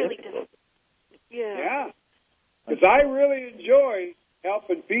is really difficult. Yeah. Because I really enjoy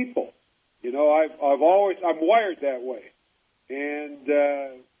helping people. I'm wired that way, and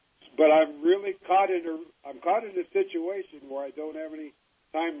but I'm really caught in a situation where I don't have any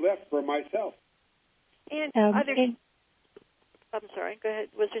time left for myself. And I'm sorry. Go ahead.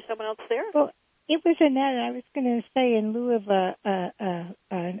 Was there someone else there? Well, it was Annette, and I was going to say, in lieu of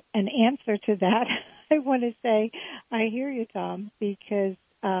an answer to that, I want to say I hear you, Tom, because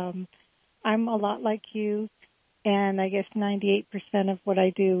I'm a lot like you, and I guess 98% of what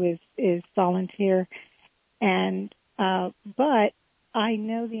I do is volunteer, and but I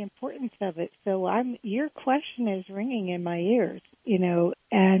know the importance of it. So your question is ringing in my ears,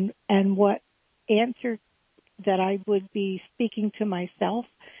 and what answer that I would be speaking to myself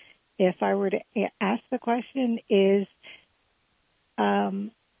if I were to ask the question is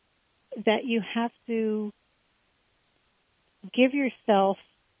that you have to give yourself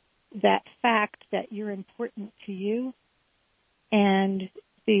that fact that you're important to you and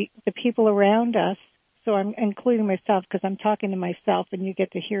the people around us. So I'm including myself because I'm talking to myself and you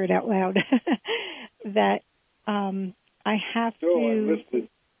get to hear it out loud, that I have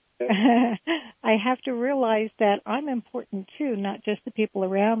I have to realize that I'm important too, not just the people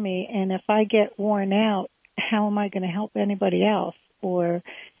around me. And if I get worn out, how am I going to help anybody else? Or,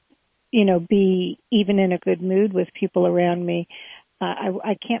 be even in a good mood with people around me.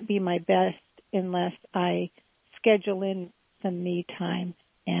 I can't be my best unless I schedule in some me time.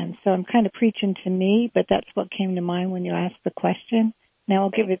 And so I'm kind of preaching to me, but that's what came to mind when you asked the question. Now I'll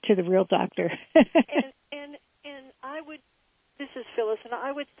give it to the real doctor. and I would. This is Phyllis, and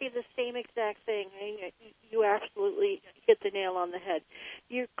I would say the same exact thing. You absolutely hit the nail on the head.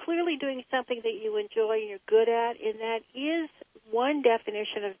 You're clearly doing something that you enjoy and you're good at, and that is one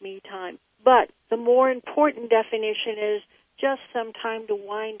definition of me time. But the more important definition is just some time to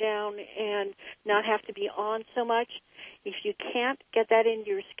wind down and not have to be on so much. If you can't get that into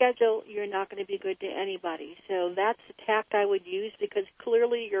your schedule, you're not going to be good to anybody. So that's the tact I would use, because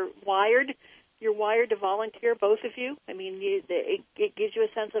clearly you're wired to volunteer, both of you. I mean, it gives you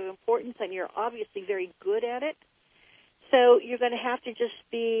a sense of importance, and you're obviously very good at it. So you're going to have to just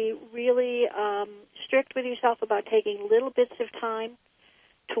be really strict with yourself about taking little bits of time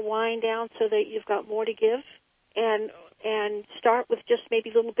to wind down so that you've got more to give, and start with just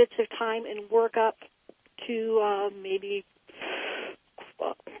maybe little bits of time and work up to maybe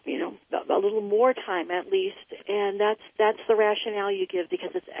a little more time at least. And that's the rationale you give,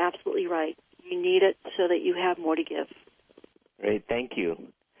 because it's absolutely right. You need it so that you have more to give. Great, thank you.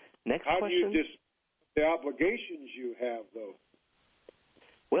 Next How question. How do you the obligations you have, though?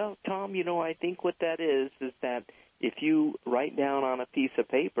 Well, Tom, I think what that is that if you write down on a piece of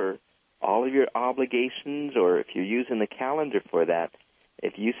paper all of your obligations, or if you're using the calendar for that,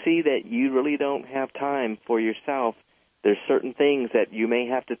 if you see that you really don't have time for yourself, there's certain things that you may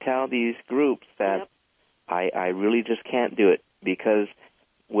have to tell these groups that I really just can't do it. Because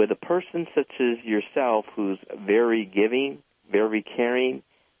with a person such as yourself, who's very giving, very caring,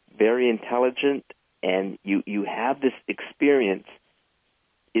 very intelligent, and you have this experience,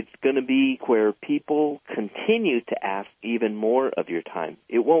 it's going to be where people continue to ask even more of your time.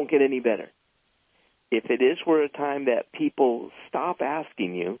 It won't get any better. If it is for a time that people stop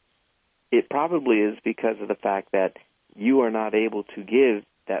asking you, it probably is because of the fact that you are not able to give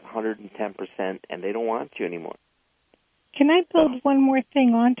that 110%, and they don't want you anymore. Can I build one more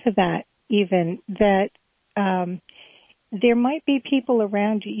thing onto that, even, that there might be people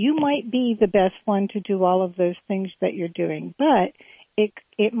around you. You might be the best one to do all of those things that you're doing, but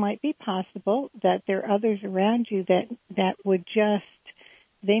it might be possible that there are others around you that would just,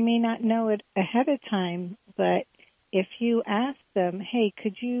 they may not know it ahead of time, but if you ask them, hey,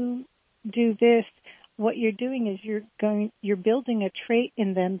 could you do this, what you're doing is you're building a trait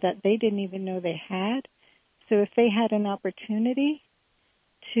in them that they didn't even know they had. So if they had an opportunity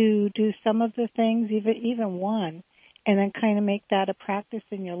to do some of the things, even one, and then kind of make that a practice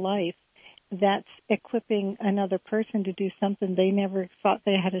in your life, that's equipping another person to do something they never thought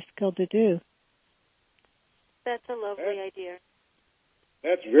they had a skill to do. That's a lovely idea.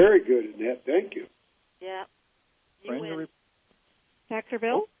 That's very good, Annette. Thank you. Yeah. You win. Dr.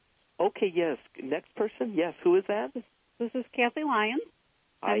 Bill? Oh, okay, yes. Next person? Yes, who is that? This is Kathy Lyons.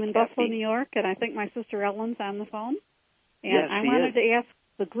 Hi, I'm in Kathy. Buffalo, New York, and I think my sister Ellen's on the phone. And yes, I wanted to ask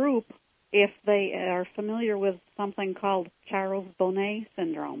the group if they are familiar with something called Charles Bonnet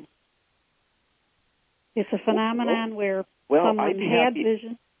syndrome. It's a phenomenon where someone had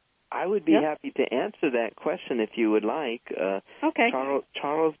vision. I would be happy to answer that question if you would like. Okay.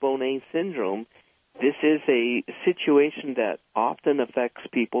 Charles Bonnet syndrome, this is a situation that often affects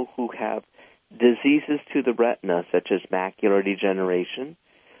people who have diseases to the retina, such as macular degeneration,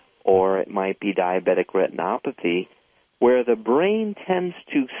 or it might be diabetic retinopathy, where the brain tends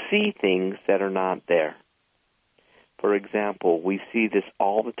to see things that are not there. For example, we see this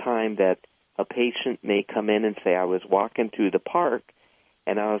all the time, that a patient may come in and say, I was walking through the park,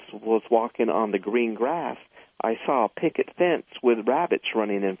 and I was walking on the green grass. I saw a picket fence with rabbits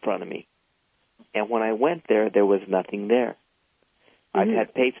running in front of me. And when I went there, there was nothing there. I've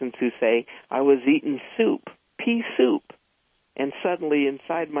had patients who say, I was eating soup, pea soup, and suddenly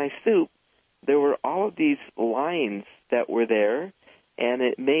inside my soup, there were all of these lines that were there, and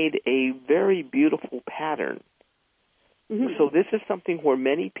it made a very beautiful pattern. So this is something where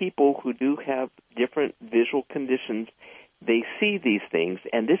many people who do have different visual conditions, they see these things,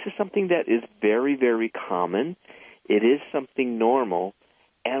 and this is something that is very, very common. It is something normal,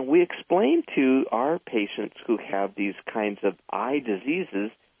 and we explain to our patients who have these kinds of eye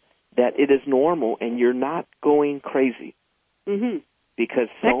diseases that it is normal and you're not going crazy. Because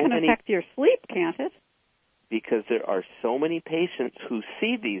that can affect your sleep, can't it? Because there are so many patients who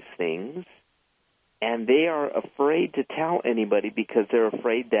see these things, and they are afraid to tell anybody because they're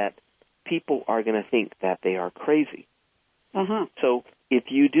afraid that people are going to think that they are crazy. So if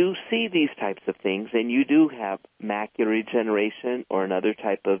you do see these types of things and you do have macular degeneration or another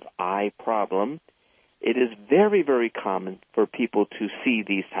type of eye problem, it is very, very common for people to see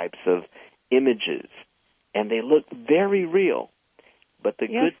these types of images, and they look very real. But the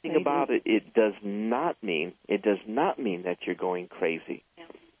good thing about it, it does not mean that you're going crazy.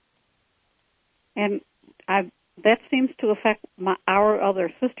 And that seems to affect our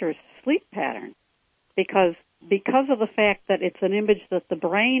other sister's sleep pattern, because of the fact that it's an image that the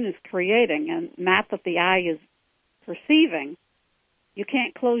brain is creating and not that the eye is perceiving. You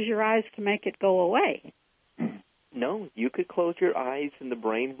can't close your eyes to make it go away. No, you could close your eyes and the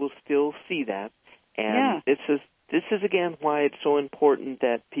brain will still see that. And this this is, again, why it's so important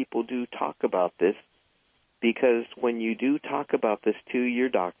that people do talk about this, because when you do talk about this to your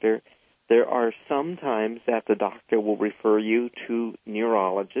doctor, there are some times that the doctor will refer you to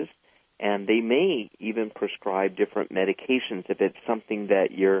neurologists, and they may even prescribe different medications if it's something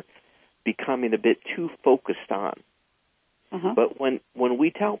that you're becoming a bit too focused on. Uh-huh. But when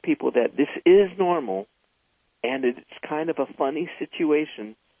we tell people that this is normal and it's kind of a funny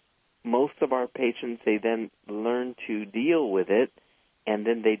situation, most of our patients, they then learn to deal with it, and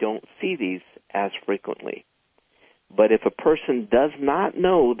then they don't see these as frequently. But if a person does not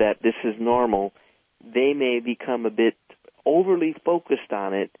know that this is normal, they may become a bit overly focused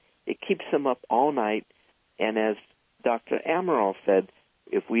on it. It keeps them up all night, and as Dr. Amaral said,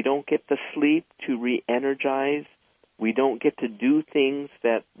 if we don't get the sleep to re-energize, we don't get to do things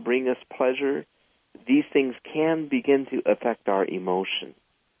that bring us pleasure, these things can begin to affect our emotion.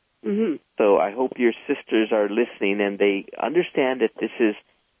 Mm-hmm. So I hope your sisters are listening and they understand that this is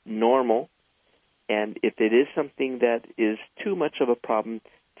normal, and if it is something that is too much of a problem,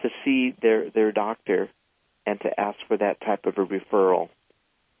 to see their doctor and to ask for that type of a referral.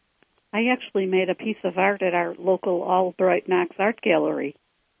 I actually made a piece of art at our local Albright Knox Art Gallery.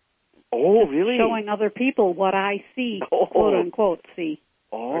 Oh, really? Showing other people what I see, quote unquote, see.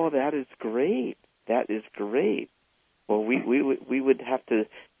 Oh, that is great. That is great. Well, we would have to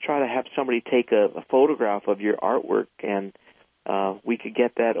try to have somebody take a photograph of your artwork, and we could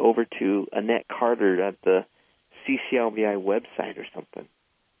get that over to Annette Carter at the CCLVI website or something.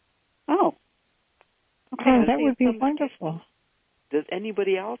 Oh. Okay, Oh, that would be wonderful. Does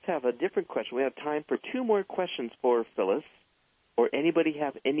anybody else have a different question? We have time for 2 more questions for Phyllis. Or anybody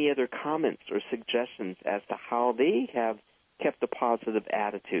have any other comments or suggestions as to how they have kept a positive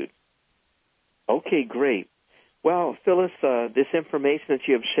attitude? Okay, great. Well, Phyllis, this information that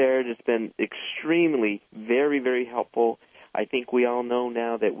you have shared has been extremely, very, very helpful. I think we all know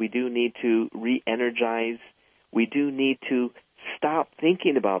now that we do need to re-energize. We do need to stop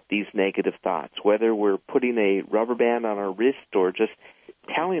thinking about these negative thoughts, whether we're putting a rubber band on our wrist or just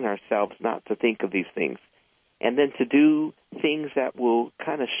telling ourselves not to think of these things. And then to do things that will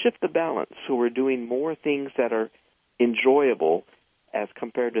kind of shift the balance, so we're doing more things that are enjoyable as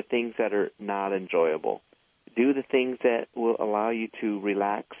compared to things that are not enjoyable. Do the things that will allow you to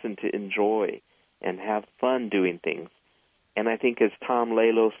relax and to enjoy and have fun doing things. And I think, as Tom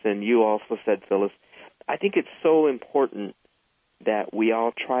Lalos and you also said, Phyllis, I think it's so important that we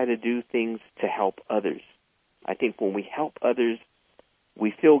all try to do things to help others. I think when we help others,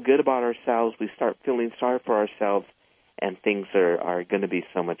 we feel good about ourselves, we start feeling sorry for ourselves, and things are going to be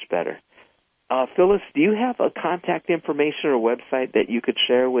so much better. Phyllis, do you have a contact information or website that you could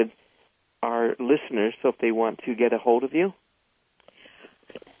share with our listeners so if they want to get a hold of you?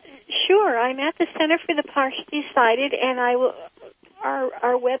 Sure. I'm at the Center for the Partially Sighted, and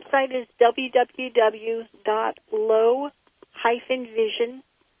our website is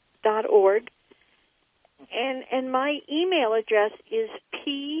www.low-vision.org. And my email address is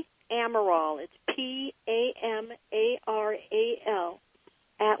pamaral. It's PAMARAL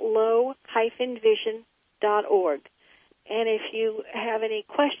 @low-vision.org. And if you have any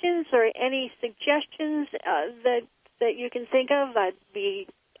questions or any suggestions that you can think of, I'd be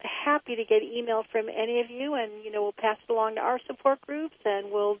happy to get email from any of you, and we'll pass it along to our support groups,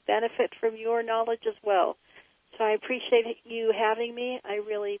 and we'll benefit from your knowledge as well. So I appreciate you having me. I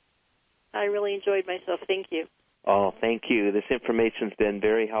really enjoyed myself. Thank you. Oh, thank you. This information's been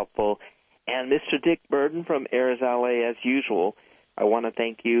very helpful. And Mr. Dick Burden from AIRS LA, as usual, I want to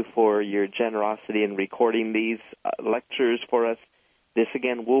thank you for your generosity in recording these lectures for us. This,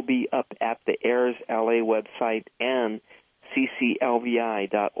 again, will be up at the AIRS LA website and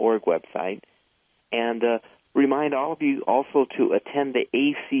cclvi.org website. And remind all of you also to attend the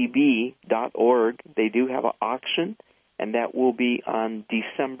acb.org. They do have an auction, and that will be on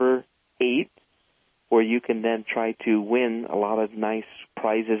December 8th, where you can then try to win a lot of nice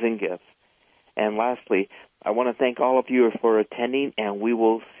prizes and gifts. And lastly, I want to thank all of you for attending, and we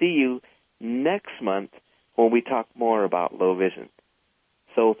will see you next month when we talk more about low vision.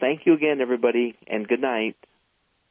 So thank you again, everybody, and good night.